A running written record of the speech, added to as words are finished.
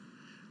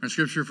Our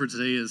scripture for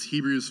today is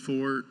Hebrews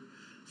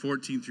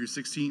 4:14 through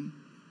 16.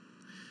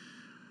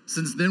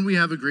 Since then we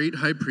have a great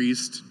high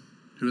priest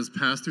who has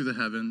passed through the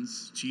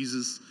heavens,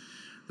 Jesus,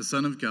 the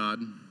Son of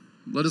God.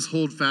 Let us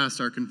hold fast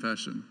our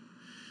confession.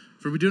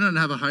 For we do not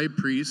have a high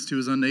priest who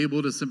is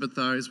unable to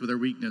sympathize with our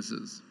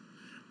weaknesses,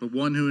 but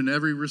one who in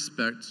every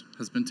respect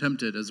has been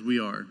tempted as we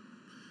are,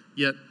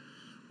 yet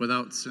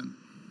without sin.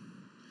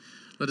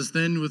 Let us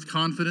then with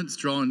confidence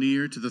draw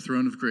near to the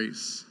throne of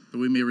grace, that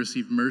we may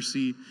receive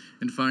mercy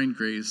and find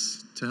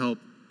grace to help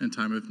in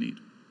time of need.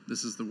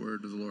 This is the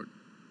word of the Lord.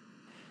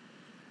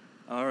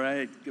 All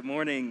right, good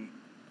morning.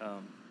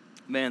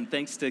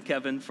 Thanks to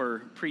Kevin for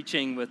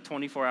preaching with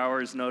 24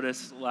 hours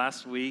notice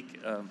last week.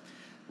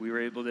 We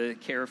were able to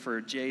care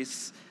for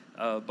Jace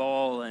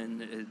Ball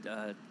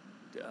and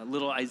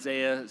little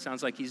Isaiah. It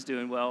sounds like he's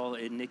doing well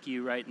in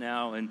NICU right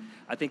now, and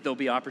I think there'll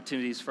be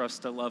opportunities for us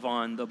to love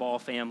on the Ball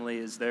family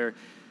as they're,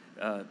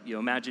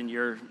 imagine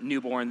your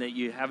newborn that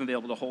you haven't been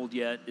able to hold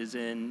yet is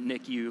in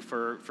NICU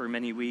for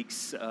many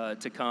weeks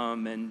to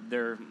come, and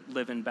they're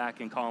living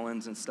back in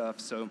Collins and stuff,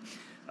 so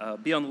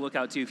be on the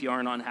lookout too if you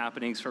aren't on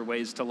happenings for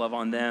ways to love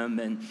on them,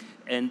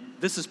 and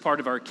this is part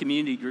of our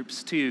community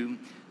groups too.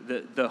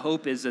 The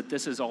hope is that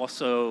this is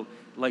also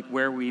like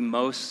where we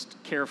most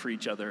care for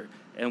each other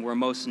and we're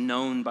most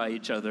known by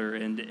each other,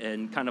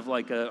 and kind of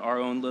like our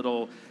own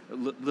little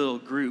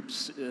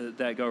groups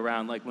that go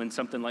around, like when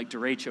something like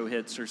derecho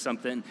hits or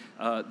something,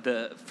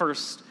 the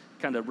first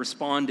kind of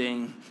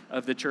responding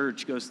of the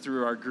church goes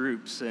through our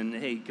groups, and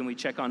hey, can we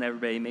check on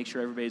everybody, make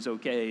sure everybody's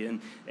okay,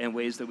 and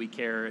ways that we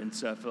care and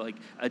stuff. Like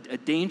a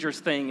dangerous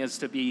thing is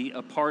to be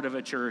a part of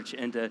a church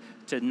and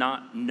to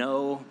not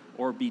know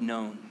or be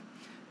known.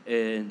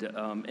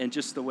 And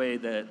just the way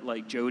that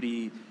like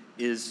Jody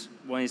is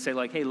wanting to say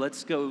like, hey,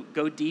 let's go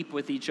deep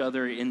with each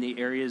other in the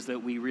areas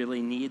that we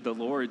really need the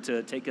Lord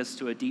to take us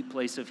to a deep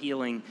place of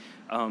healing.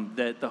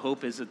 That the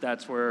hope is that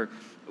that's where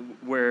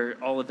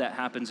all of that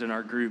happens in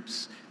our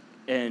groups.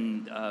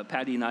 And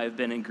Patty and I have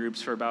been in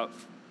groups for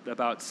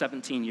about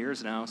 17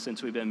 years now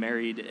since we've been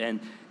married, and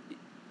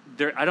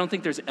I don't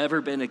think there's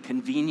ever been a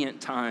convenient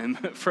time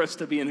for us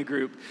to be in a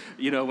group,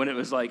 when it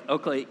was like,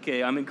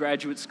 okay, I'm in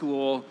graduate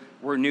school,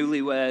 we're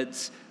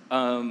newlyweds,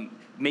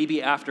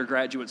 maybe after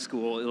graduate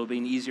school, it'll be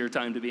an easier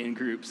time to be in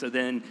groups. So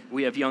then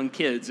we have young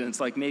kids, and it's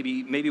like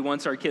maybe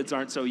once our kids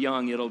aren't so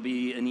young, it'll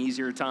be an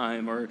easier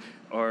time. Or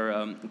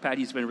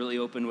Patty's been really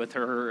open with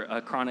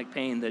her chronic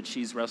pain that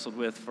she's wrestled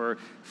with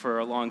for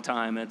a long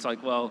time. And it's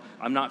like, well,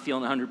 I'm not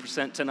feeling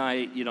 100%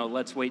 tonight.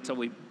 Let's wait till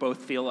we both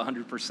feel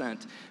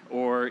 100%.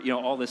 Or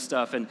all this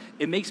stuff, and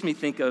it makes me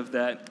think of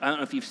that. I don't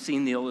know if you've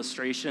seen the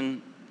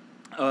illustration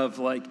of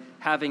like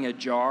having a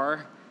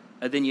jar,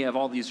 and then you have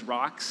all these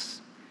rocks.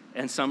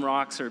 And some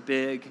rocks are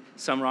big,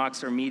 some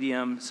rocks are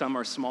medium, some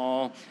are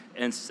small,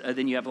 and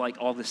then you have like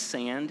all the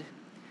sand.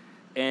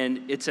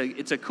 And it's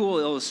a cool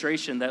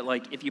illustration that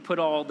like if you put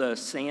all the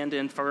sand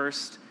in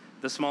first,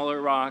 the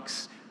smaller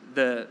rocks,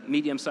 the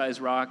medium-sized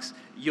rocks,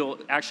 you'll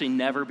actually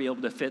never be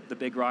able to fit the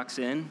big rocks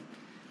in.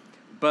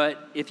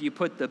 But if you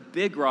put the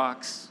big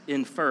rocks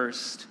in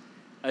first,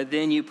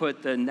 then you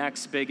put the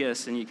next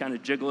biggest and you kind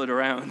of jiggle it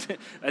around.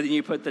 And then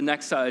you put the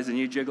next size and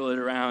you jiggle it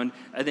around.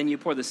 And then you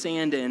pour the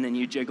sand in and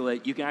you jiggle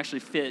it. You can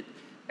actually fit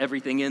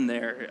everything in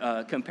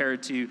there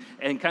compared to,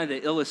 and kind of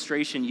the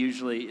illustration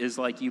usually is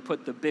like you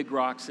put the big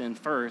rocks in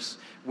first,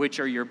 which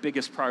are your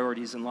biggest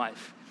priorities in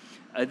life.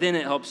 Then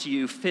it helps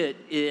you fit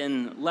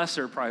in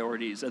lesser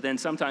priorities. And then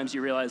sometimes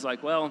you realize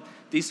like, well,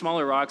 these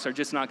smaller rocks are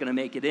just not going to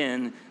make it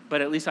in, but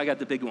at least I got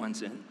the big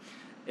ones in.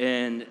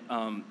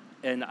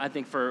 And I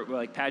think for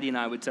like Patty and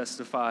I would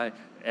testify,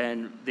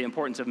 and the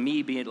importance of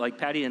me being like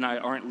Patty and I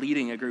aren't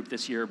leading a group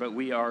this year, but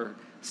we are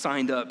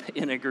signed up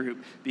in a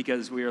group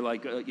because we are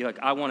like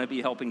I want to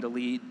be helping to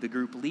lead the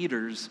group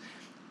leaders,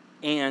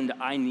 and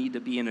I need to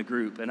be in a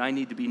group, and I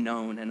need to be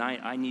known, and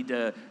I need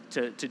to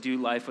do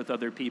life with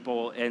other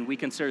people, and we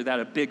consider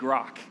that a big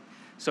rock.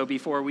 So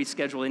before we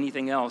schedule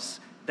anything else,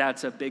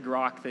 that's a big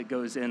rock that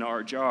goes in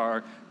our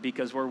jar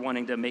because we're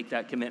wanting to make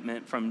that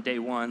commitment from day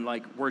one.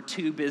 Like we're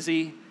too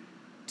busy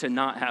to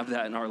not have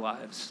that in our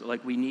lives.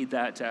 Like we need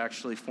that to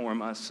actually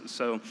form us.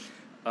 So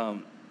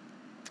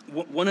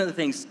one of the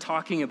things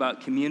talking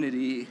about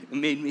community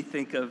made me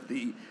think of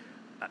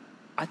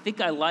I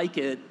think I like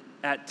it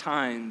at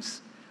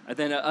times, and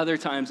then at other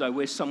times I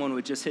wish someone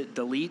would just hit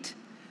delete,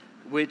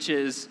 which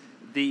is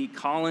the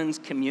Collins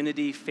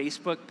Community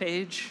Facebook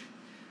page.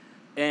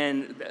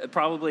 And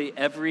probably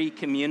every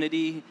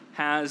community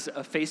has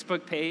a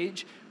Facebook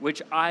page,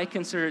 which I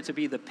consider to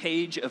be the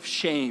page of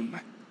shame.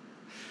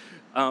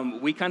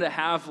 We kind of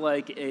have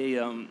like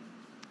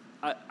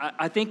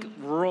I think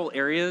rural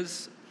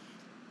areas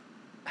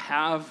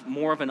have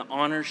more of an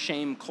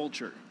honor-shame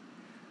culture.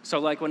 So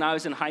like when I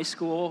was in high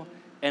school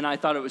and I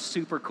thought it was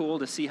super cool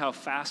to see how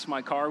fast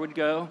my car would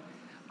go,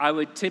 I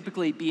would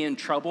typically be in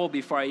trouble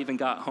before I even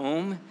got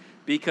home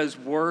because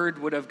word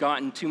would have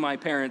gotten to my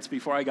parents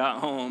before I got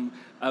home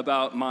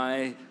about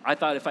I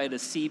thought if I had a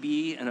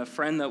CB and a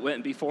friend that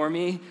went before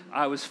me,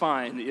 I was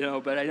fine,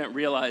 but I didn't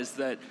realize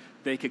that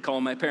they could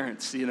call my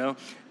parents,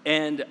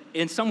 And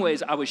in some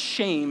ways, I was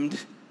shamed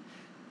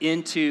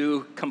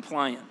into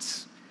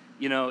compliance.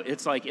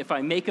 It's like if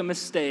I make a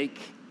mistake,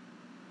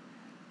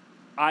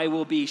 I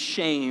will be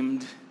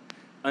shamed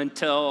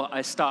until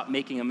I stop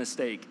making a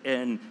mistake.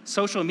 And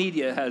social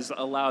media has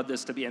allowed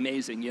this to be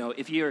amazing.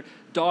 If your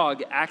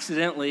dog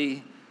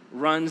accidentally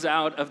runs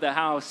out of the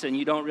house and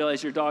you don't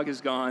realize your dog is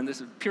gone,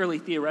 this is purely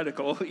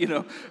theoretical,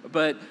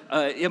 but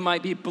it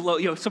might be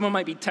someone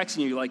might be texting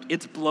you like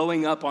it's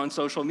blowing up on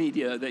social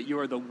media that you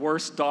are the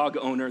worst dog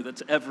owner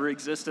that's ever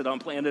existed on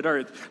planet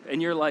Earth.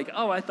 And you're like,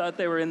 oh, I thought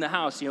they were in the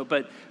house,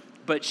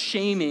 but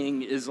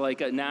shaming is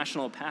like a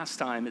national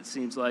pastime, it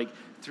seems like,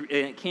 and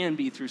it can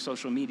be through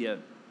social media.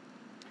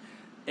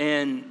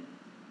 And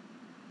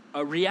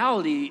a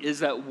reality is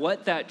that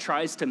what that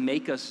tries to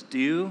make us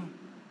do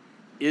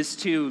is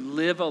to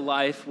live a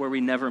life where we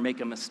never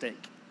make a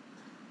mistake.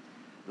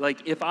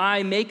 Like, if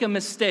I make a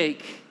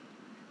mistake,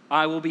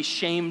 I will be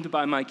shamed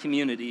by my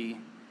community,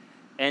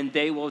 and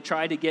they will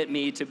try to get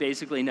me to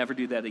basically never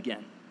do that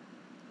again.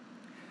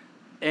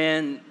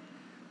 And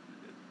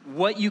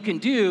what you can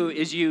do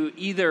is you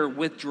either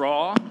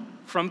withdraw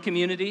from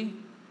community,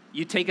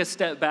 you take a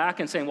step back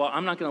and say, well,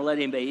 I'm not going to let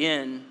anybody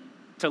in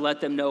to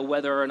let them know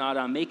whether or not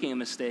I'm making a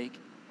mistake.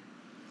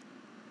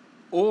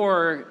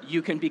 Or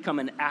you can become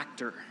an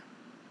actor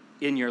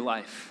in your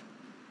life.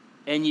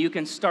 And you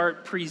can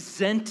start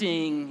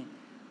presenting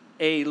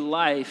a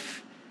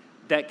life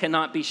that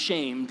cannot be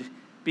shamed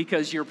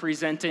because you're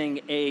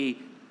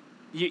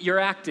you're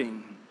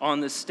acting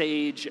on the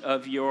stage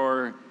of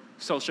your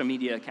social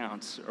media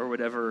accounts or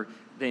whatever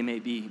they may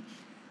be.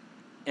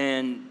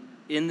 And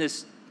in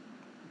this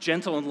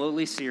Gentle and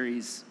Lowly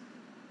series,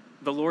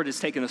 the Lord has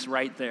taken us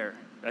right there,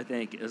 I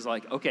think, is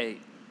like, okay,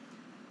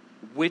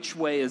 which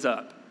way is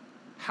up?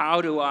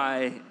 How do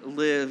I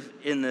live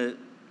in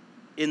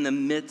the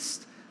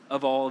midst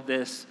of all of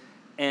this?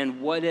 And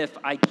what if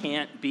I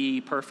can't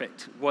be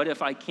perfect? What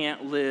if I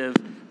can't live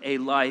a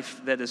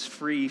life that is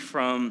free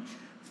from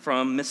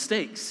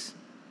mistakes?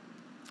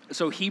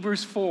 So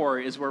Hebrews 4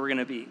 is where we're going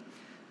to be.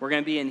 We're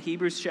going to be in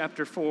Hebrews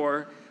chapter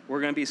 4.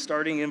 We're going to be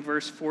starting in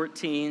verse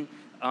 14.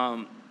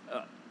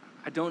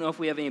 I don't know if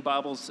we have any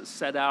Bibles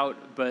set out,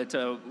 but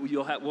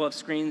we'll have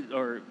screen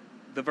or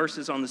the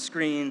verses on the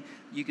screen.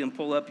 You can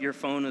pull up your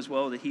phone as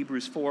well. The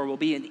Hebrews 4 will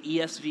be in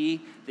ESV,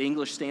 the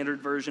English Standard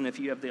Version, if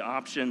you have the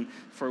option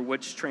for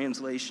which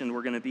translation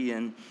we're going to be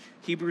in.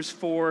 Hebrews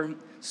 4,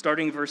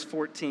 starting verse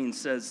 14,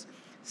 says,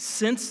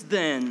 "Since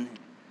then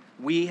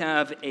we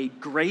have a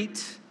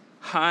great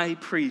high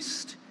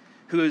priest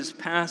who has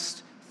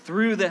passed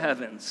through the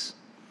heavens,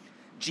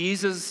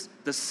 Jesus,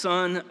 the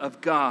Son of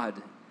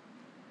God.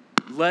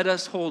 Let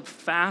us hold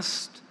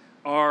fast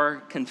our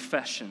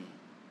confession."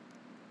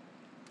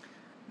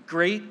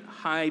 Great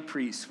high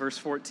priest, verse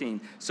 14.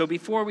 So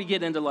before we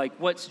get into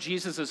what's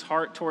Jesus'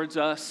 heart towards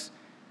us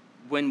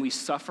when we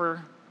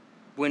suffer,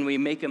 when we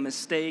make a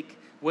mistake,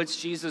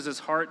 what's Jesus'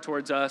 heart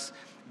towards us,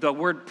 the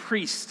word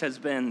priest has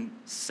been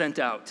sent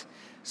out.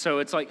 So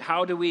it's like,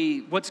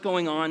 what's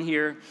going on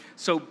here?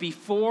 So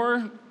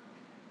before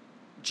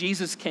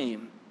Jesus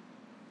came,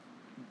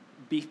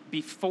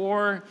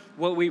 before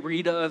what we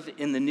read of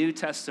in the New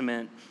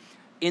Testament,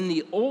 in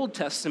the Old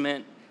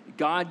Testament,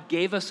 God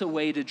gave us a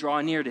way to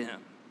draw near to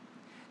him.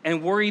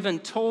 And we're even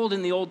told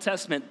in the Old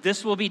Testament,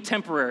 this will be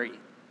temporary.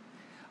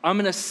 I'm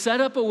going to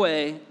set up a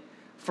way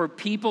for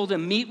people to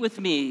meet with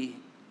me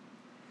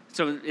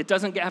so it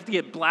doesn't have to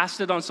get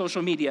blasted on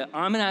social media.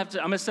 I'm going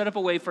to set up a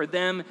way for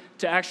them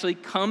to actually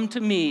come to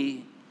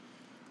me,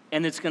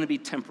 and it's going to be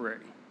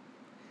temporary.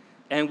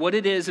 And what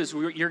it is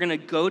you're going to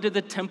go to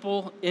the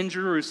temple in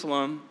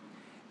Jerusalem,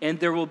 and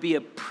there will be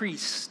a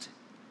priest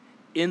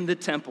in the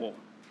temple.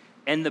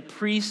 And the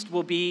priest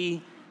will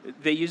be,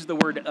 they use the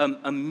word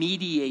a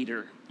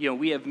mediator.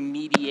 We have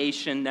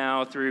mediation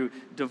now through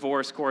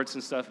divorce courts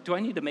and stuff. Do I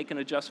need to make an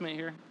adjustment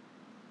here?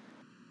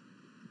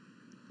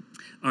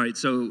 All right,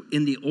 so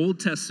in the Old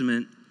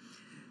Testament,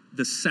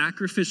 the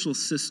sacrificial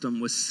system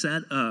was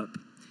set up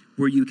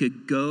where you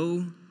could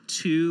go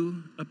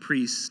to a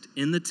priest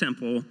in the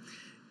temple,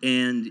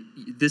 and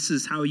this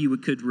is how you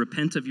could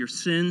repent of your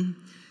sin.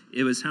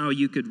 It was how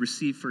you could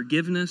receive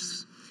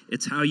forgiveness.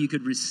 It's how you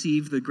could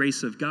receive the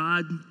grace of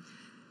God.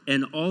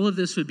 And all of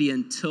this would be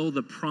until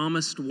the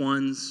promised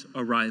one's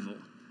arrival,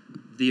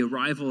 the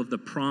arrival of the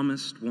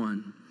promised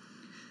one.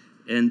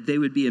 And they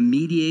would be a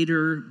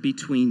mediator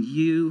between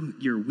you,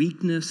 your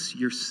weakness,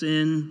 your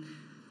sin.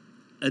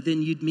 And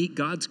then you'd meet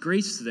God's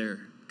grace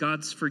there,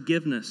 God's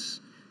forgiveness,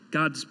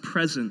 God's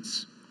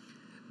presence.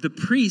 The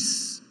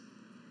priests,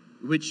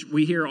 which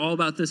we hear all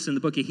about this in the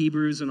book of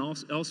Hebrews and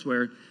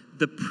elsewhere,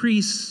 the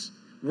priests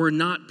were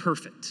not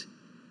perfect.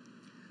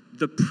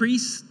 The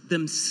priests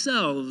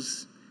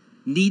themselves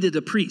needed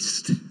a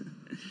priest.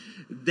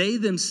 They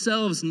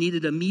themselves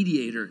needed a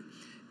mediator.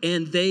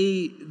 And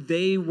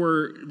they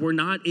were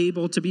not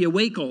able to be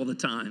awake all the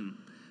time.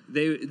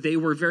 They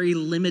were very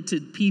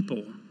limited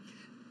people.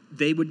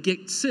 They would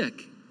get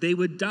sick. They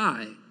would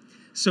die.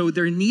 So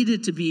there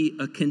needed to be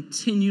a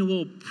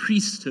continual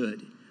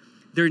priesthood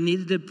there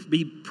needed to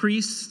be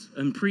priests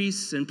and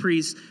priests and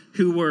priests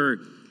who were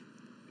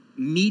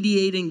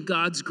mediating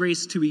God's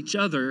grace to each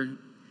other,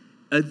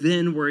 and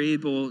then were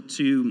able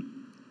to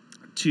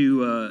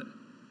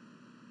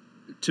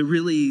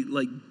really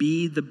like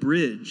be the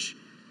bridge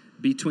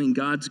between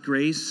God's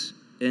grace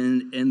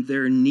and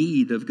their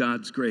need of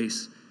God's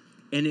grace.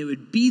 And it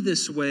would be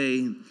this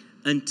way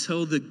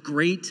until the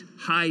great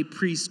high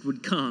priest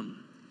would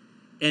come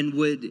and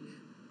would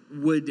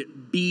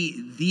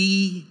be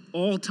the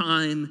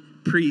all-time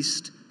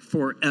priest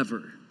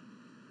forever.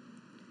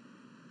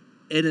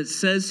 And it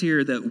says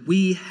here that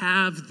we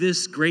have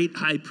this great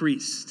high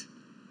priest.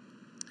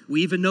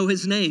 We even know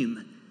his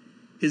name.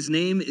 His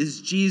name is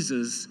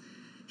Jesus.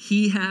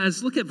 He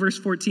has, look at verse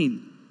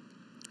 14,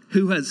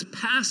 who has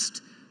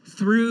passed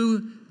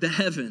through the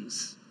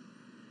heavens.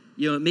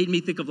 You know, it made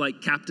me think of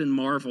like Captain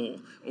Marvel,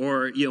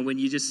 or, you know, when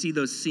you just see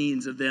those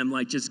scenes of them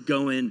like just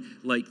going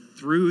like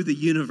through the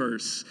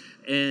universe.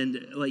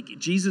 And like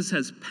Jesus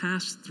has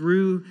passed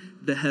through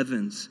the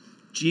heavens.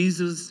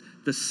 Jesus,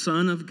 the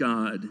Son of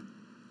God,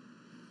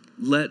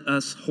 let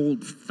us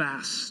hold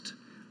fast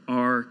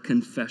our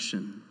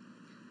confession.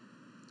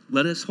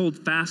 Let us hold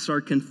fast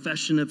our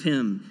confession of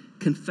him,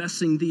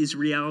 confessing these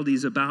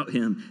realities about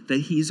him,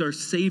 that he's our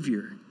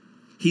Savior.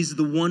 He's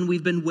the one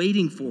we've been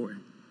waiting for.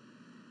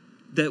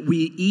 That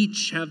we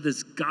each have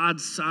this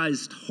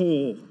God-sized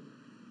hole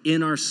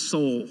in our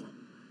soul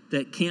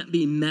that can't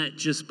be met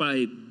just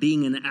by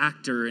being an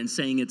actor and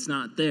saying it's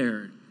not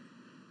there.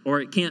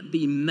 Or it can't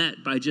be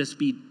met by just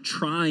be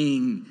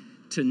trying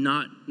to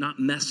not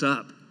mess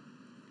up.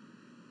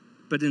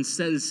 But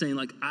instead it's saying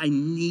like, I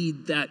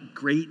need that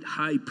great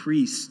high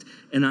priest,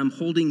 and I'm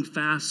holding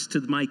fast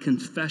to my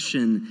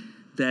confession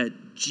that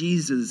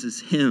Jesus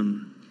is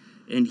him.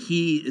 And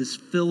he is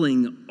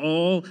filling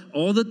all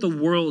that the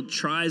world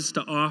tries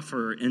to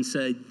offer and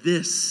say,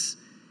 this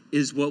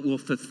is what will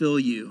fulfill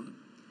you.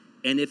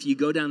 And if you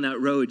go down that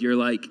road, you're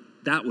like,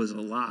 that was a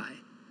lie.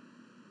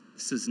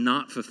 This does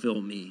not fulfill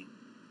me.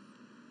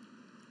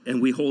 And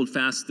we hold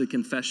fast the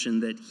confession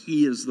that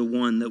he is the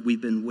one that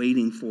we've been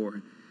waiting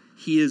for.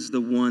 He is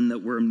the one that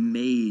we're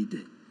made,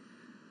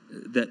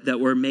 that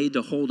we're made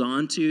to hold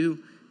on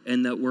to,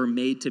 and that we're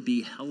made to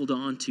be held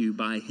on to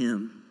by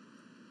him.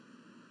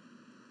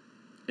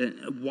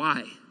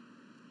 Why?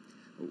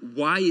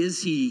 Why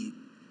is he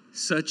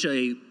such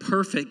a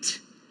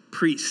perfect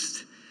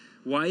priest?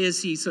 Why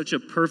is he such a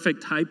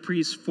perfect high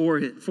priest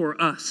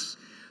for us?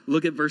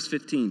 Look at verse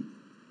 15.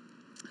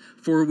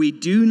 For we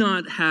do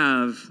not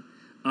have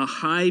a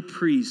high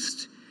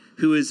priest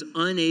who is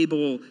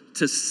unable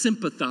to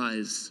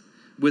sympathize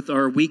with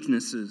our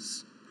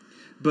weaknesses,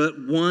 but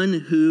one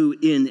who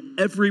in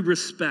every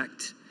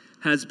respect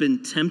has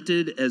been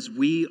tempted as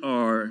we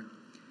are,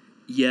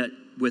 yet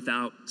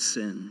without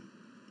sin.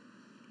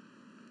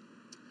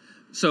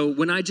 So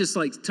when I just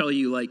like tell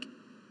you, like,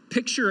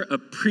 picture a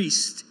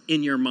priest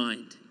in your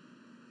mind.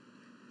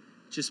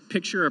 Just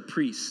picture a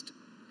priest.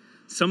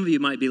 Some of you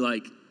might be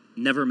like,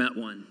 never met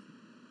one.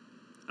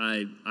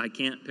 I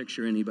can't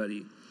picture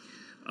anybody.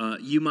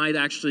 You might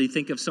actually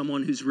think of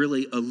someone who's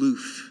really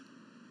aloof.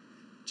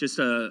 Just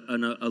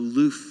an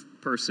aloof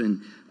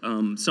person.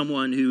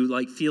 Someone who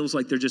like feels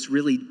like they're just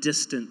really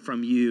distant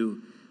from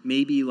you.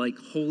 Maybe like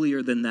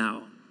holier than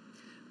thou.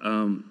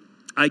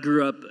 I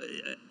grew up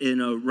in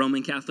a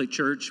Roman Catholic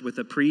church with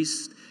a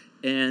priest,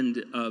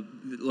 and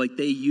like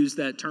they used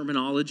that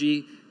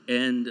terminology,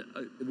 and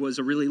was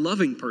a really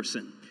loving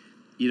person,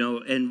 you know.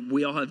 And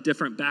we all have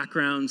different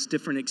backgrounds,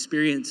 different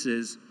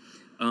experiences.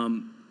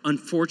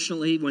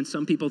 Unfortunately, when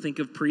some people think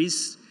of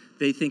priests,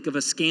 they think of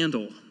a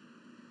scandal.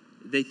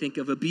 They think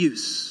of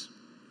abuse,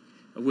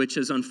 which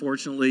has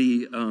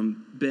unfortunately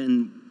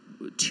been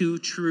too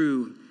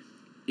true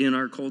in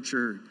our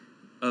culture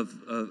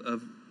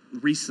of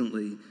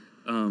recently.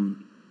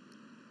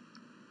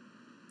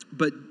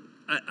 But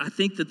I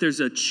think that there's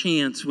a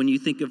chance when you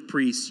think of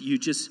priests, you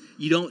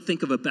don't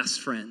think of a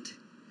best friend.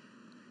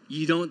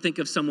 You don't think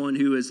of someone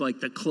who is like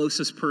the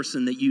closest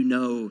person that you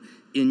know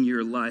in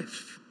your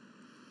life.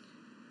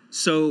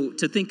 So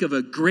to think of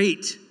a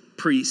great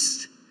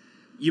priest,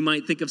 you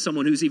might think of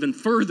someone who's even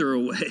further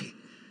away,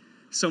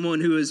 someone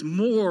who is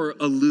more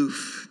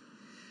aloof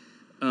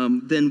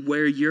than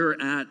where you're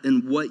at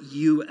and what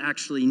you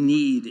actually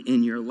need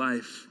in your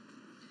life.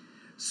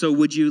 So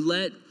would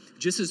you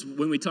just as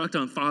when we talked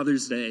on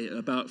Father's Day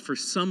about, for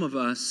some of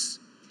us,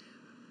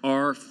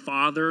 our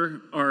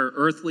father, our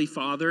earthly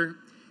father,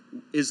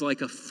 is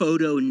like a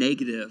photo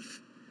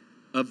negative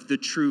of the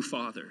true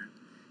father.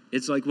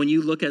 It's like when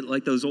you look at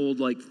like those old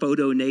like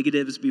photo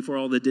negatives before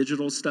all the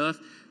digital stuff,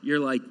 you're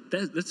like,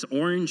 that's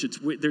orange.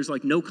 There's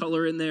like no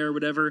color in there or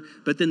whatever.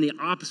 But then the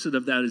opposite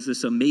of that is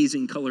this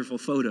amazing colorful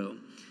photo.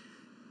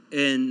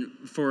 And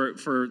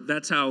for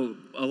that's how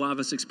a lot of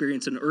us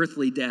experience an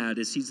earthly dad,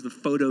 is he's the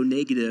photo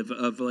negative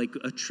of like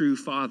a true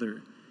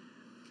father.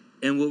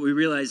 And what we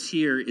realize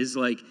here is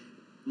like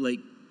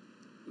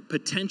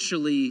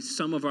potentially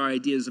some of our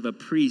ideas of a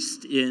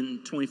priest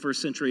in 21st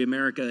century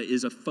America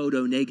is a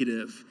photo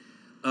negative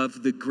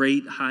of the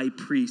great high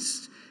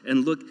priest.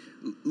 And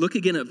look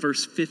again at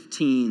verse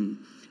 15,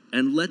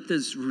 and let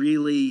this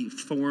really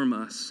form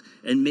us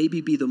and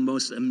maybe be the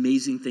most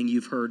amazing thing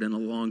you've heard in a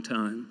long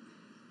time.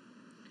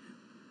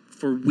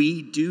 For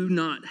we do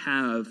not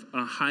have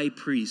a high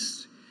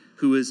priest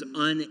who is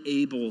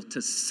unable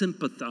to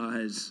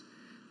sympathize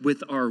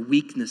with our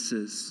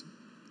weaknesses,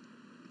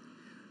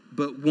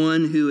 but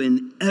one who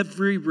in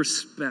every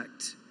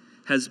respect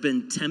has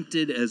been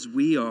tempted as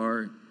we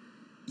are,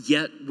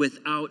 yet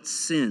without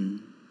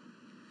sin.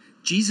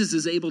 Jesus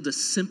is able to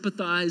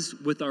sympathize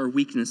with our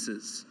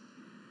weaknesses.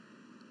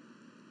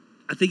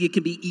 I think it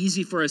can be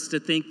easy for us to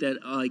think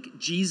that like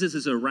Jesus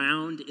is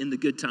around in the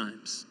good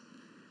times.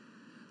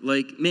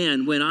 Like,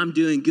 man, when I'm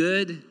doing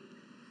good,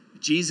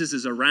 Jesus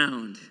is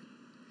around.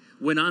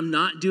 When I'm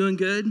not doing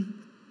good,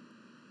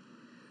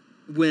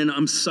 when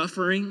I'm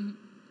suffering,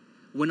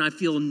 when I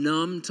feel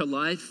numb to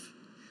life,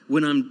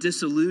 when I'm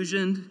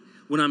disillusioned,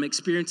 when I'm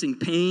experiencing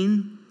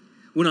pain,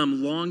 when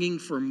I'm longing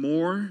for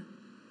more,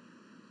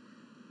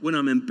 when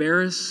I'm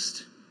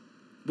embarrassed,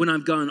 when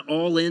I've gone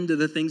all into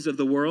the things of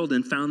the world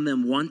and found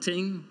them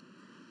wanting,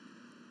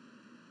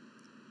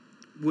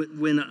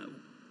 when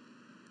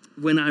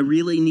I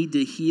really need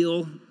to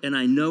heal and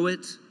I know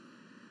it,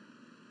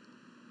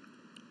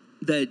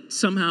 that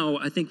somehow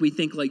I think we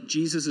think like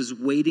Jesus is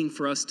waiting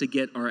for us to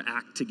get our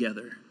act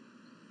together.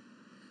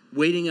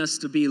 Waiting us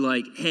to be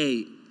like,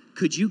 hey,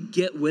 could you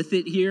get with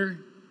it here?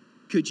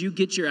 Could you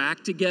get your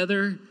act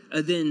together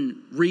and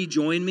then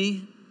rejoin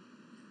me?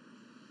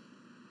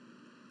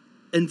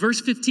 And verse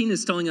 15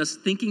 is telling us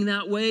thinking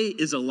that way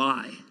is a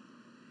lie.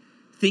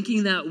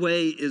 Thinking that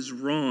way is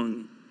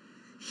wrong.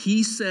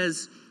 He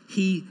says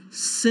he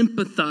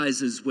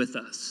sympathizes with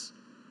us.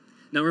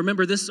 Now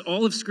remember,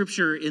 all of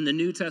Scripture in the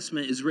New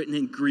Testament is written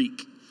in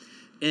Greek.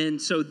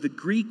 And so the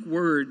Greek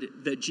word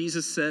that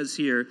Jesus says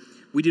here,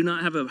 we do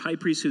not have a high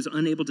priest who's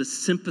unable to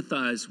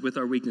sympathize with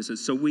our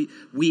weaknesses. So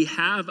we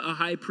have a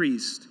high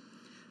priest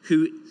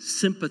who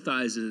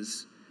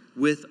sympathizes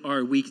with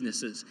our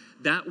weaknesses.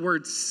 That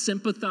word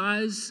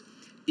sympathize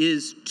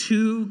is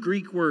two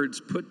Greek words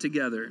put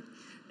together.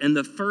 And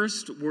the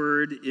first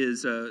word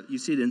is, you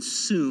see it in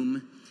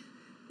sum,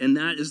 and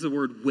that is the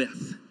word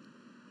with.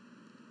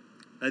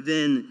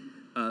 Then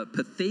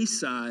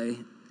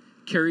pathesai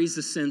carries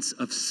the sense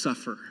of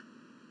suffer.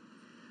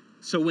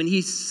 So when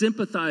he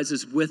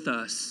sympathizes with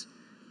us,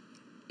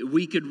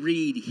 we could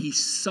read, he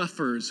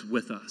suffers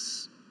with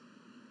us.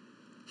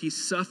 He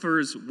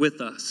suffers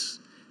with us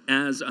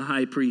as a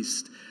high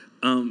priest.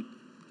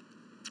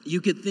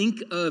 You could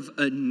think of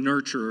a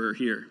nurturer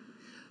here.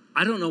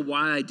 I don't know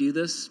why I do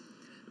this,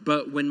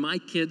 but when my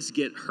kids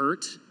get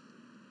hurt,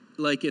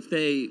 like if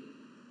they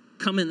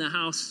come in the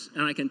house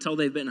and I can tell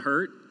they've been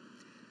hurt,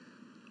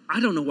 I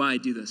don't know why I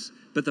do this,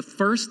 but the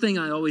first thing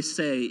I always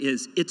say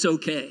is, it's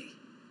okay.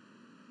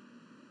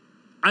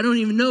 I don't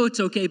even know it's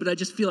okay, but I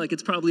just feel like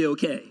it's probably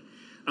okay.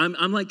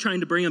 I'm like trying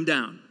to bring them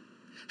down.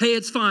 Hey,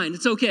 it's fine.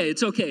 It's okay.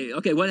 It's okay.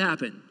 Okay, what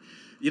happened?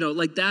 You know,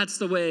 like that's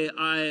the way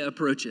I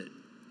approach it.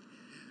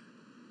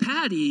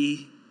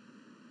 Patty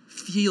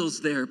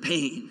feels their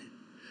pain.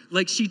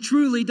 Like she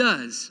truly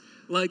does.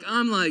 Like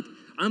I'm like,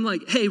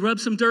 hey, rub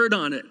some dirt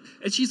on it.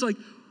 And she's like,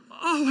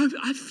 oh,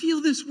 I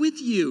feel this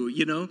with you,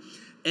 you know?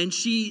 And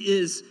she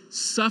is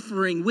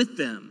suffering with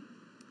them.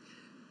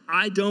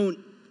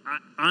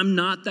 I'm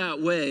not that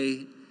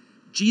way.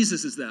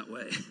 Jesus is that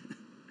way.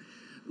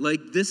 Like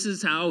this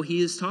is how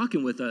he is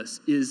talking with us,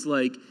 is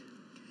like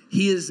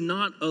he is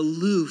not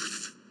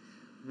aloof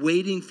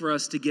waiting for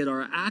us to get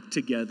our act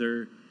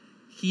together.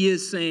 He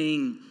is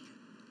saying,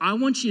 I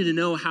want you to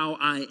know how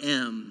I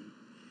am.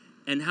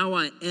 And how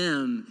I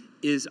am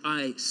is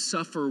I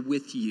suffer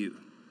with you.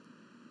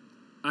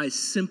 I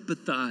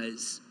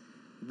sympathize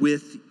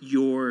with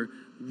your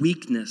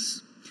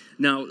weakness.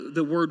 Now,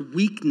 the word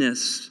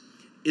weakness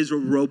is a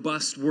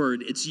robust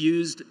word. It's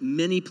used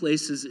many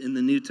places in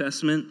the New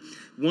Testament.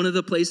 One of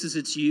the places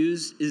it's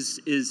used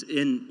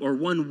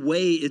one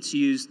way it's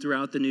used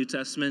throughout the New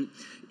Testament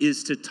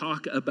is to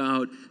talk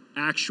about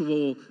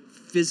actual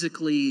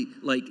physically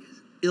like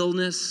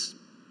illness,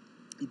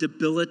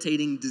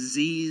 debilitating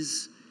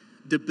disease,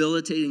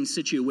 debilitating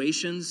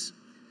situations.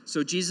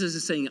 So Jesus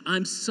is saying,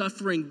 I'm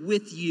suffering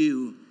with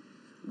you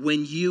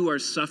when you are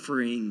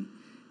suffering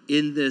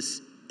in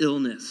this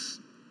illness,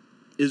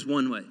 is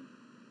one way.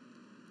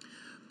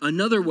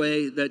 Another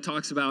way that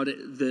talks about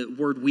it, the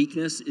word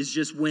weakness, is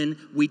just when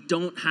we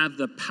don't have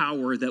the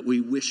power that we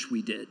wish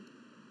we did.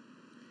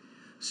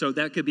 So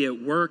that could be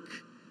at work,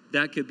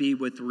 that could be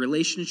with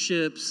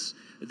relationships,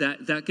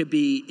 that could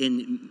be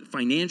in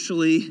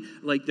financially.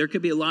 Like there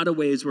could be a lot of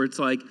ways where it's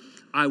like,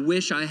 I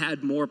wish I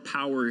had more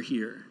power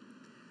here.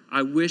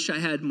 I wish I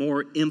had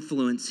more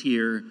influence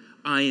here.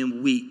 I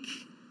am weak.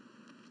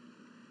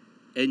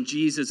 And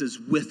Jesus is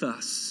with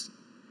us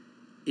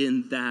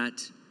in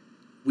that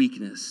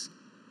weakness.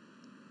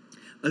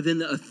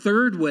 Then a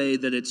third way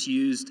that it's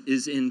used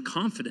is in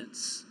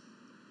confidence.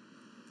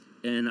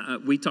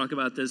 And we talk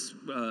about this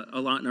a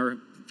lot in our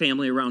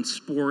family around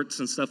sports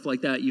and stuff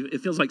like that.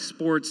 It feels like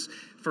sports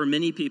for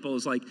many people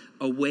is like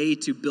a way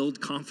to build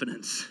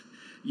confidence.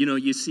 You know,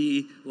 you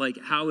see like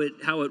how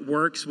it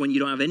works when you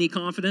don't have any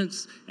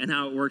confidence and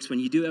how it works when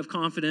you do have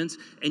confidence.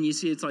 And you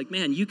see it's like,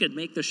 man, you could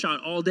make the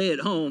shot all day at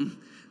home,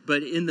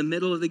 but in the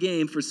middle of the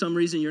game, for some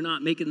reason, you're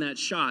not making that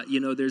shot.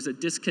 You know, there's a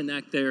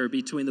disconnect there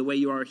between the way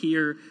you are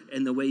here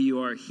and the way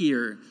you are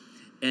here.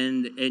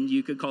 And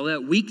you could call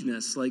that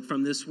weakness, like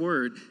from this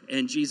word.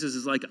 And Jesus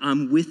is like,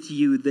 I'm with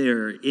you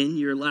there in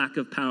your lack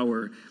of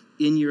power,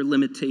 in your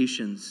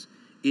limitations,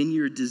 in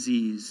your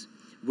disease.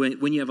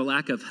 When you have a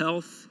lack of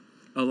health,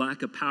 a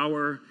lack of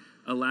power,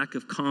 a lack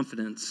of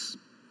confidence,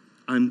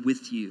 I'm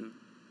with you.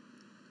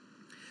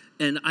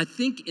 And I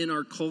think in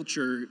our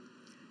culture,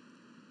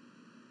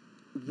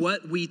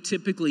 what we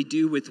typically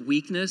do with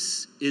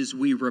weakness is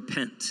we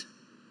repent.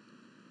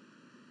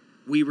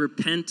 We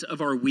repent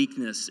of our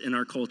weakness in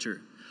our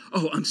culture.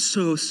 Oh, I'm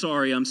so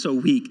sorry, I'm so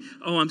weak.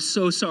 Oh, I'm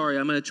so sorry,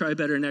 I'm going to try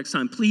better next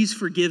time. Please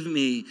forgive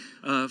me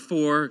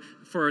for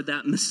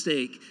that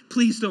mistake.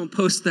 Please don't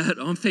post that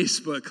on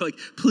Facebook. Like,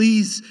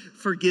 please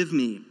forgive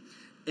me.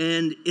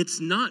 And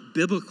it's not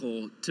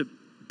biblical to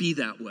be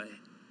that way.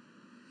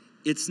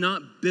 It's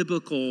not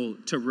biblical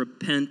to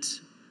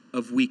repent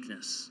of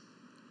weakness.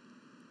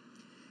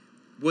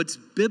 What's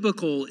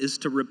biblical is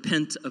to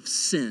repent of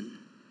sin.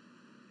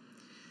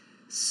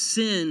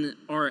 Sin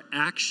are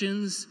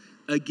actions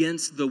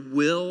against the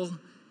will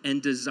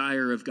and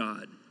desire of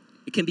God.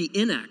 It can be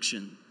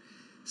inaction.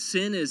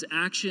 Sin is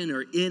action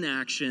or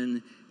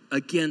inaction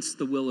against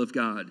the will of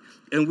God.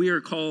 And we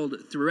are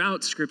called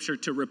throughout Scripture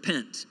to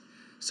repent.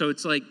 So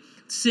it's like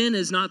sin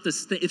is not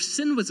this thing. If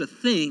sin was a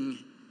thing,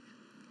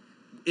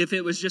 if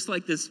it was just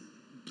like this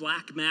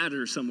black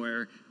matter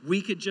somewhere,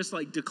 we could just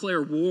like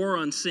declare war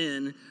on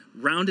sin,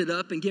 round it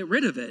up and get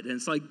rid of it. And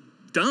it's like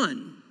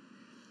done.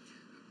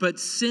 But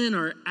sin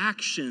are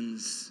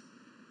actions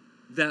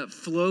that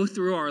flow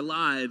through our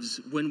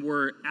lives when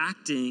we're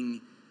acting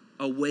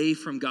away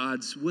from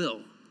God's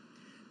will.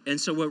 And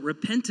so what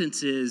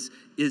repentance is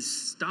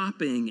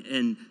stopping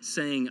and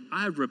saying,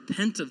 I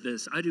repent of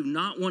this. I do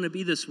not want to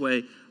be this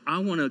way. I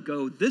want to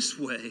go this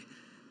way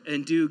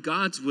and do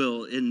God's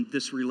will in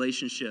this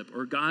relationship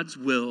or God's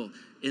will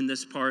in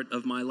this part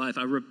of my life.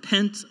 I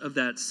repent of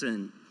that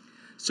sin.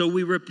 So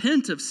we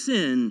repent of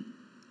sin.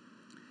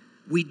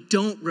 We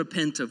don't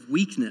repent of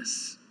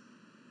weakness.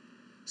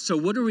 So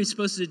what are we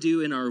supposed to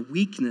do in our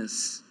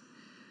weakness?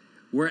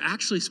 We're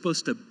actually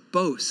supposed to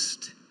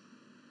boast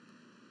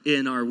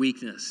in our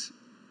weakness.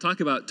 Talk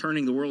about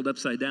turning the world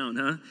upside down,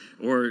 huh?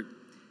 Or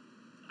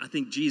I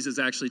think Jesus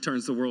actually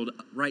turns the world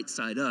right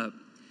side up.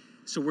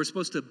 So we're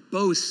supposed to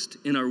boast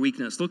in our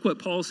weakness. Look what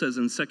Paul says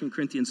in 2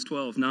 Corinthians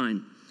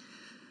 12:9.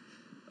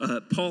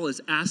 Paul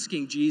is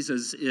asking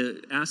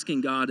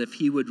asking God if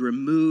he would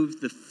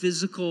remove the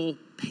physical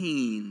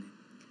pain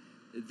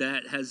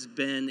that has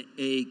been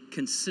a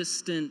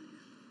consistent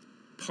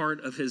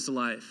part of his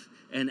life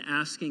and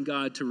asking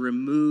God to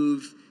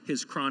remove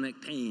his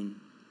chronic pain.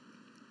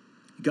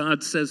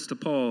 God says to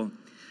Paul,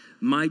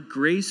 my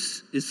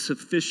grace is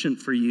sufficient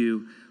for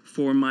you,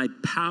 for my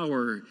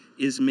power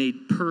is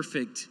made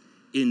perfect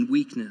in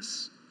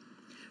weakness.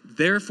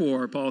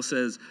 Therefore, Paul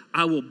says,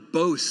 I will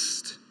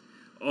boast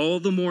all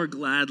the more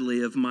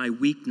gladly of my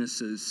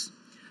weaknesses,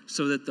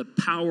 so that the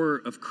power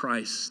of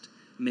Christ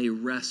may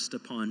rest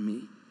upon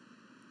me.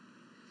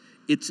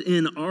 It's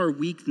in our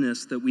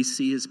weakness that we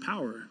see his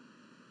power.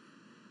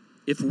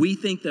 If we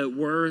think that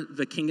we're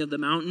the king of the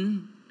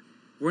mountain,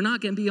 we're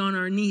not going to be on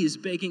our knees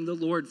begging the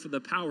Lord for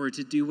the power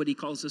to do what he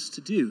calls us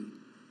to do.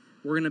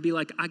 We're going to be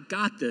like, I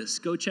got this.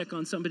 Go check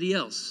on somebody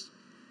else.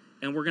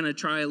 And we're going to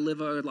try to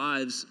live our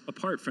lives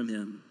apart from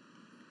him.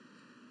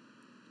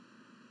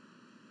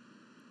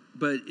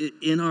 But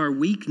in our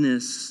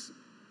weakness,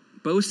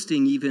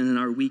 boasting even in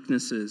our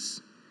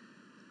weaknesses,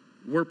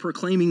 we're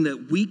proclaiming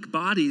that weak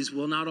bodies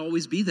will not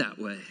always be that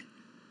way.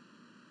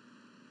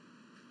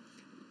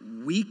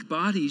 Weak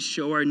bodies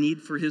show our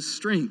need for his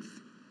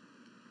strength.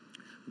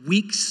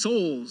 Weak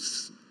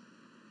souls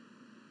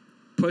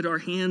put our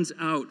hands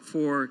out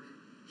for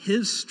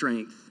his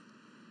strength,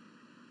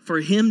 for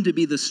him to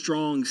be the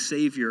strong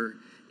Savior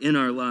in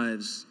our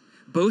lives.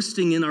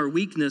 Boasting in our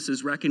weakness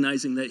is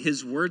recognizing that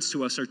his words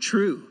to us are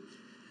true.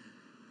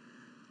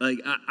 Like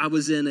I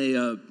was in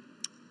a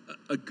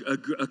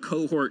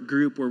cohort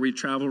group where we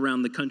travel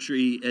around the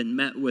country and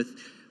met with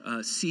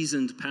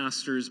seasoned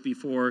pastors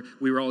before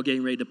we were all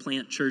getting ready to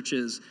plant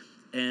churches.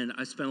 And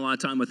I spent a lot of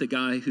time with a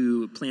guy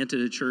who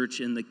planted a church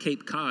in the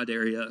Cape Cod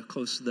area,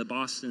 close to the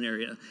Boston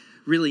area.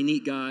 Really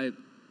neat guy.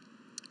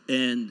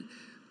 And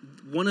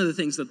one of the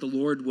things that the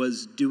Lord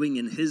was doing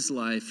in his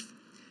life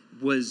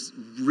was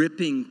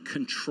ripping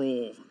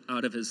control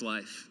out of his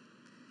life.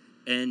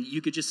 And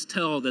you could just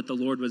tell that the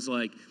Lord was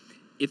like,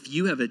 if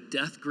you have a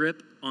death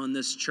grip on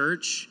this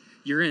church,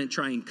 you're going to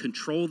try and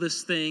control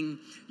this thing.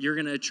 You're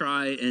going to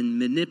try and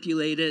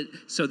manipulate it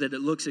so that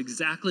it looks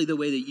exactly the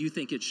way that you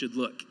think it should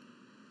look.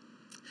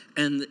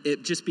 And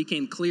it just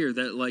became clear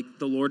that like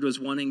the Lord was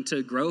wanting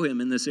to grow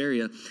him in this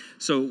area.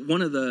 So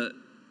one of the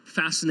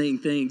fascinating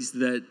things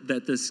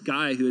that this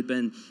guy who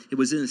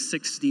was in his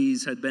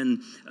 60s, had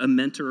been a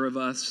mentor of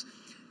us.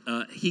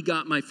 He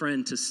got my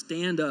friend to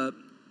stand up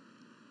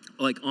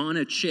like on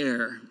a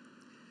chair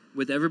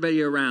with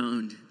everybody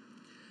around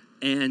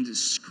and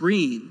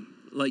scream.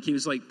 Like he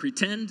was like,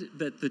 pretend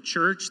that the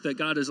church that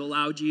God has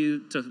allowed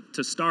you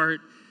to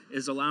start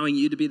is allowing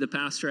you to be the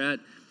pastor at.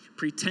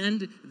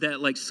 Pretend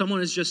that like someone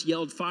has just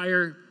yelled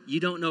fire.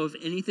 You don't know if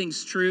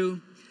anything's true.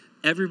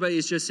 Everybody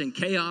is just in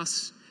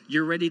chaos.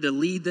 You're ready to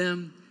lead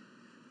them.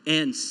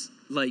 And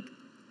like,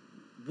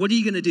 what are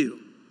you going to do?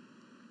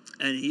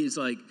 And he's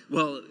like,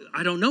 well,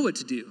 I don't know what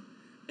to do.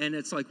 And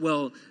it's like,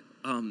 well,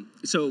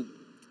 so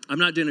I'm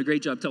not doing a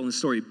great job telling the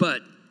story,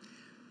 but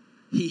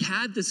he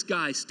had this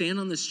guy stand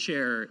on this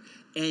chair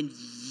and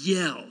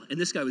yell, and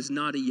this guy was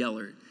not a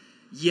yeller,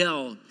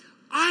 yell,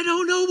 I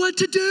don't know what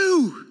to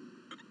do.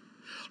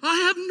 I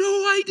have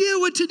no idea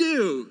what to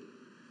do.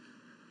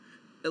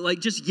 Like,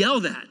 just yell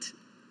that.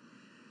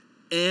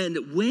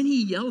 And when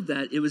he yelled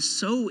that, it was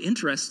so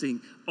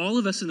interesting. All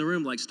of us in the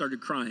room, like, started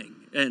crying.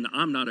 And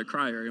I'm not a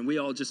crier. And we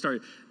all just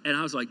started. And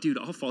I was like, dude,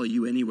 I'll follow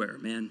you anywhere,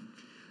 man.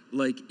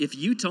 Like, if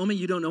you tell me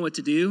you don't know what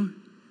to do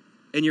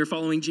and you're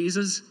following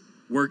Jesus,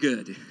 we're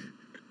good.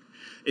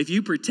 If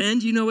you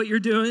pretend you know what you're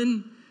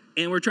doing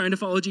and we're trying to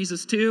follow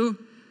Jesus too,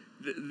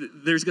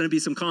 there's going to be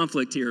some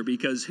conflict here,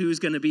 because who's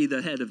going to be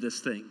the head of this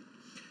thing?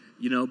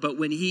 You know, but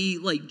when he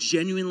like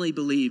genuinely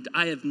believed,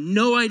 I have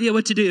no idea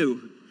what to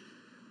do,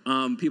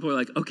 people are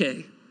like,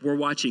 okay, we're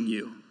watching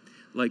you.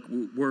 Like,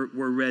 we're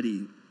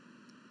ready.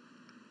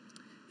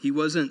 He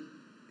wasn't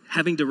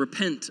having to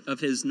repent of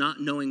his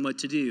not knowing what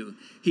to do.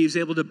 He was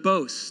able to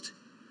boast.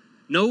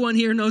 No one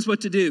here knows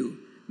what to do.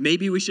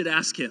 Maybe we should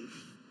ask him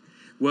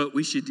what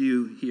we should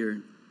do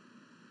here.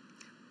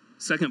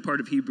 Second part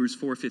of Hebrews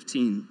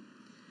 4:15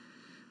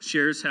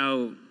 shares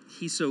how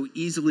he so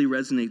easily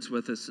resonates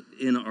with us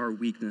in our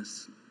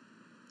weakness.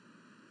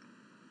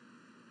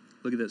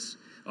 Look at this.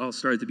 I'll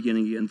start at the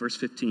beginning again, verse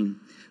 15.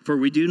 For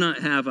we do not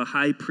have a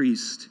high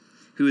priest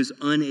who is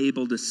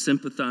unable to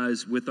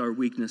sympathize with our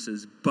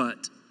weaknesses,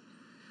 but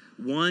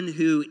one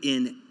who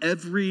in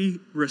every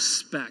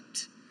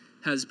respect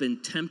has been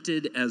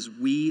tempted as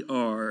we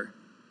are,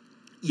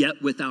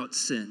 yet without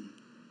sin.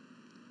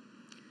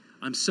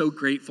 I'm so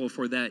grateful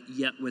for that,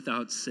 yet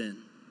without sin.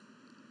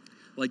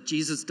 Like,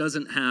 Jesus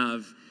doesn't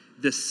have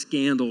this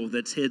scandal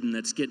that's hidden,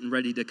 that's getting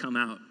ready to come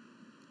out.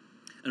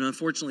 And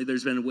unfortunately,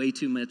 there's been way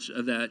too much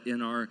of that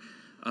in our,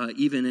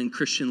 even in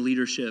Christian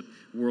leadership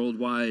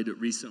worldwide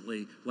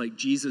recently. Like,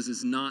 Jesus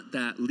is not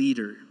that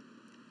leader.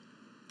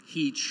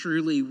 He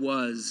truly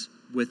was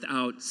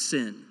without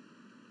sin.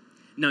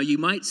 Now, you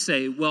might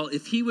say, well,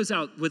 if he was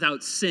out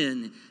without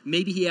sin,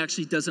 maybe he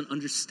actually doesn't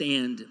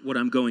understand what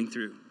I'm going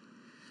through.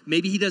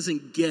 Maybe he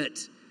doesn't get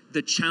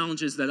the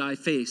challenges that I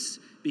face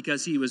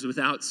because he was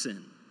without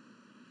sin.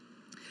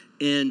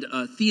 And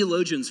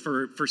theologians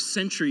for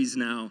centuries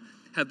now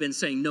have been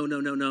saying,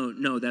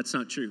 no, that's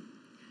not true.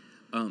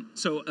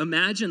 So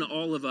imagine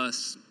all of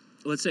us,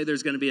 let's say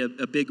there's going to be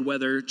a big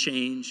weather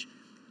change,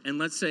 and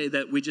let's say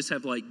that we just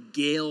have like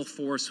gale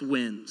force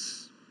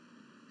winds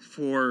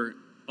for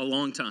a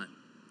long time.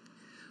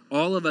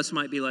 All of us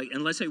might be like,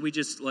 and let's say we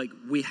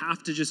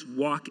have to just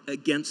walk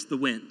against the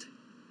wind.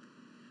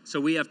 So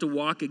we have to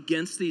walk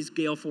against these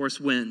gale force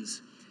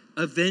winds.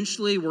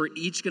 Eventually, we're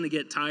each going to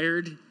get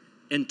tired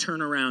and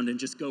turn around and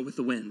just go with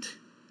the wind.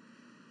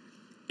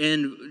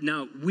 And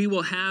now we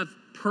will have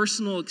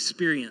personal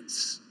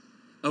experience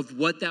of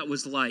what that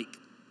was like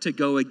to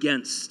go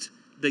against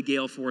the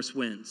gale force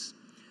winds.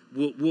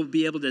 We'll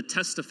be able to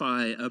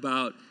testify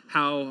about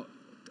how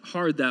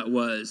hard that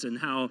was and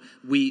how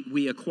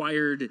we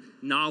acquired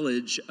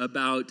knowledge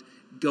about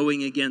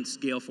going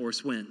against gale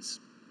force winds.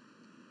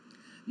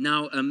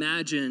 Now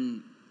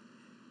imagine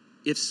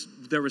if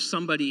there was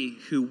somebody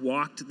who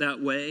walked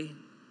that way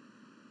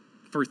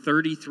for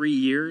 33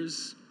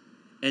 years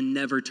and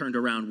never turned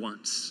around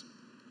once.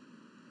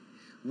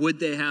 Would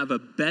they have a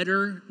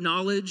better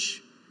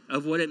knowledge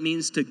of what it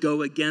means to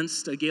go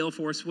against a gale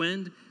force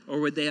wind, or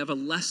would they have a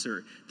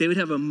lesser? They would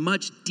have a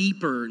much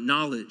deeper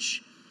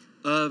knowledge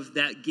of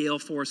that gale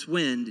force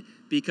wind,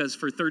 because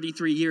for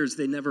 33 years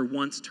they never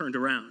once turned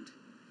around.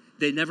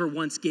 They never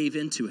once gave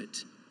into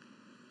it.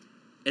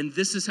 And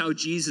this is how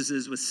Jesus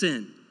is with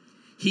sin.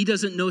 He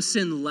doesn't know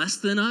sin less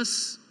than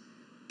us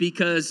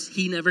because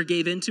he never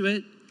gave into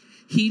it.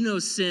 He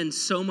knows sin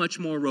so much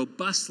more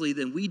robustly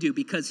than we do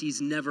because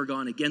he's never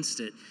gone against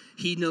it.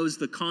 He knows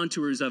the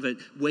contours of it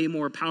way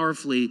more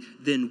powerfully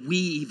than we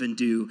even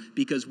do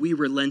because we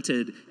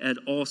relented at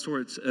all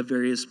sorts of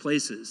various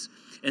places.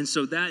 And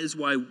so that is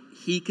why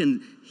he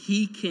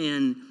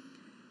can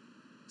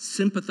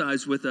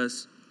sympathize with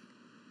us.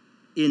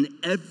 In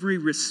every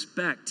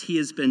respect, he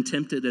has been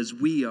tempted as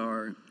we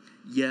are,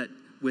 yet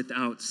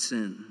without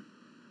sin,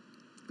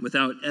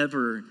 without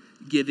ever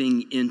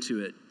giving into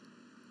it.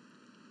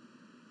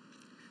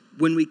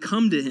 When we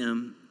come to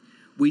him,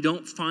 we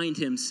don't find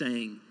him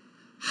saying,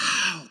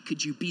 how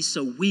could you be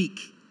so weak?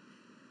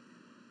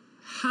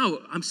 How?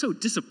 I'm so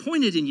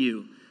disappointed in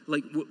you.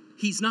 Like,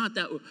 He's not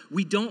that.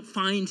 We don't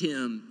find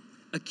him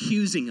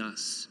accusing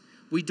us.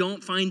 We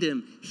don't find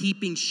him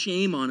heaping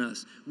shame on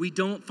us. We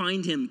don't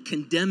find him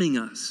condemning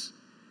us.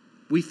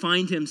 We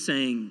find him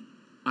saying,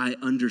 I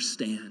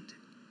understand.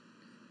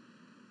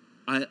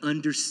 I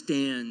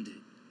understand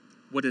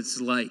what it's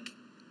like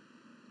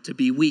to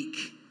be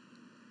weak.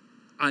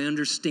 I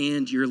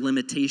understand your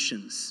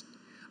limitations.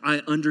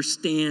 I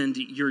understand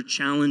your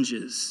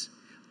challenges.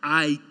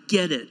 I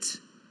get it.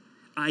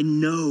 I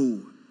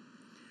know.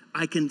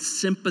 I can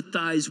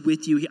sympathize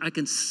with you. I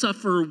can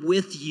suffer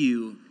with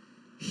you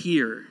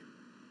here.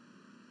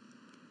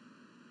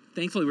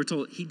 Thankfully, we're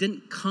told he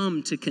didn't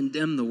come to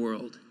condemn the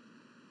world.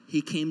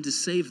 He came to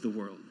save the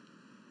world.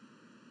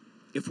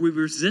 If we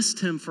resist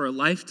him for a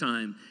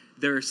lifetime,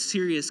 there are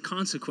serious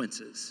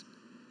consequences.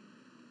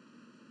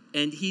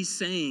 And he's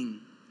saying,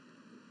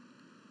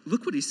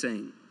 look what he's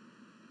saying.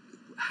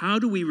 How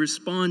do we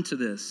respond to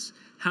this?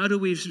 How do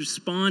we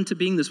respond to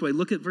being this way?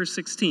 Look at verse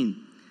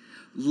 16.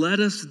 Let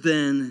us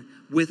then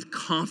with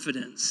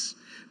confidence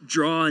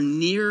draw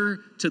near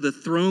to the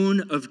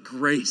throne of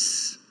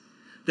grace,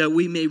 that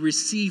we may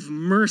receive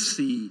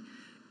mercy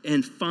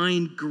and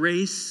find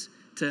grace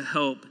to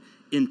help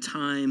in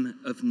time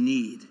of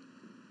need.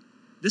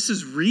 This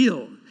is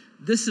real.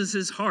 This is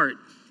his heart.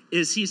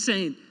 Is he's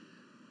saying,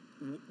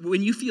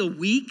 when you feel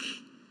weak,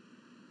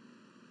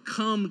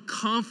 come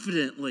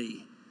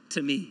confidently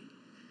to me.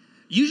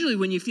 Usually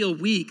when you feel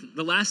weak,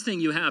 the last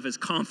thing you have is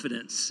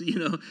confidence,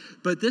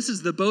 But this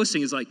is the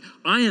boasting. It's like,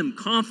 I am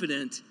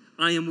confident,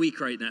 I am weak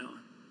right now.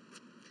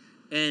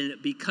 And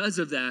because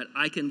of that,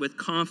 I can with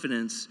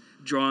confidence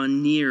draw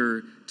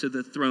near to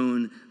the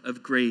throne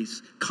of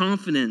grace,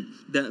 confident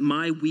that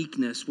my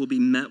weakness will be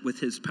met with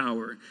his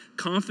power,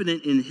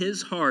 confident in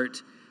his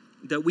heart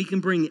that we can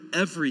bring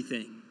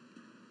everything,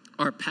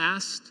 our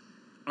past,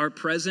 our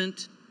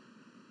present,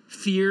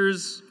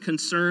 fears,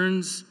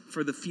 concerns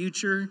for the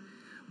future,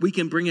 we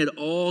can bring it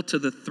all to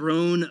the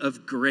throne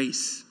of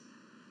grace.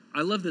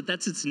 I love that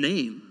that's its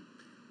name.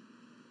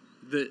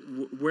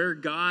 Where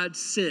God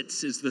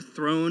sits is the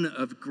throne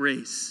of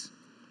grace,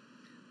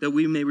 that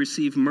we may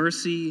receive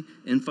mercy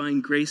and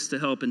find grace to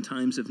help in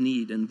times of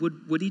need. And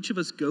would each of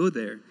us go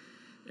there?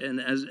 And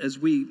as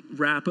we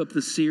wrap up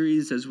the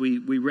series, as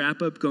we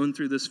wrap up going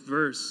through this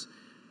verse,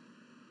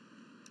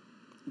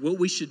 what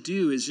we should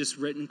do is just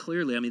written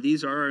clearly. I mean,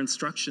 these are our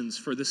instructions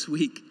for this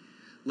week.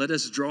 Let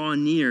us draw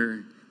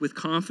near with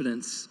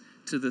confidence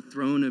to the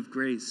throne of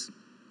grace.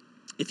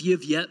 If you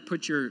have yet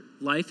put your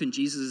life in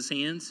Jesus'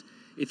 hands,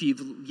 if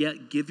you've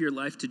yet give your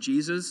life to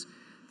Jesus,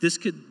 this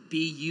could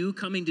be you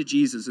coming to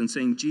Jesus and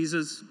saying,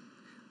 Jesus,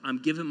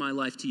 I'm giving my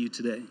life to you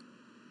today.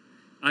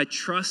 I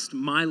trust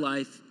my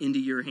life into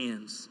your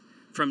hands.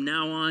 From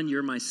now on,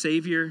 you're my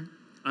Savior.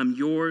 I'm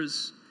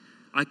yours.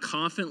 I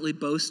confidently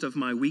boast of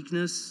my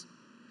weakness.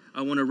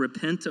 I want to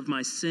repent of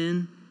my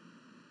sin.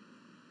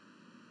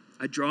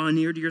 I draw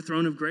near to your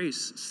throne of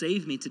grace.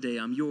 Save me today.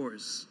 I'm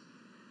yours.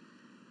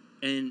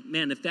 And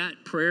man, if that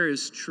prayer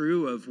is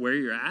true of where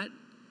you're at,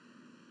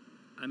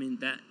 I mean,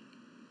 that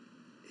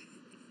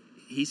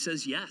he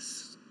says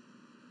yes.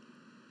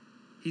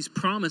 He's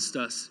promised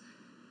us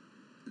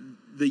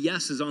the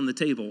yes is on the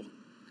table,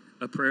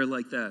 a prayer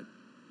like that.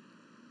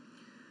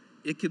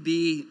 It could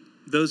be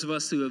those of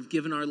us who have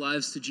given our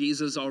lives to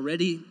Jesus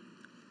already,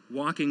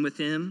 walking with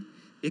him.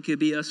 It could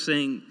be us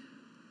saying,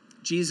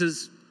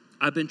 Jesus,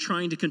 I've been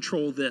trying to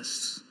control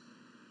this.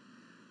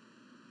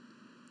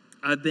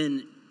 I've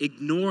been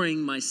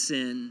ignoring my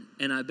sin,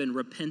 and I've been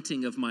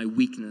repenting of my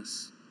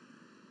weakness.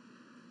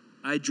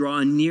 I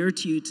draw near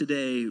to you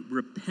today,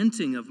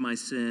 repenting of my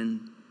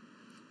sin.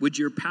 Would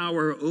your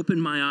power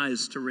open my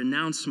eyes to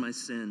renounce my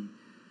sin?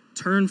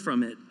 Turn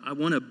from it. I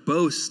want to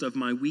boast of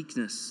my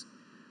weakness.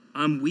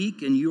 I'm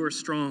weak and you are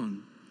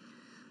strong.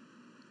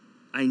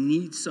 I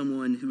need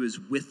someone who is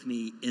with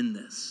me in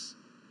this.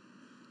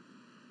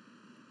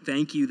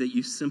 Thank you that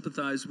you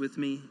sympathize with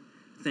me.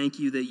 Thank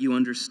you that you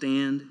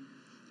understand.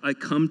 I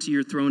come to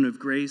your throne of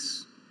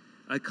grace.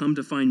 I come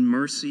to find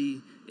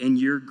mercy and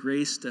your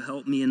grace to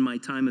help me in my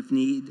time of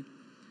need.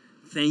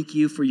 Thank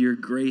you for your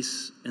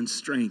grace and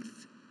strength.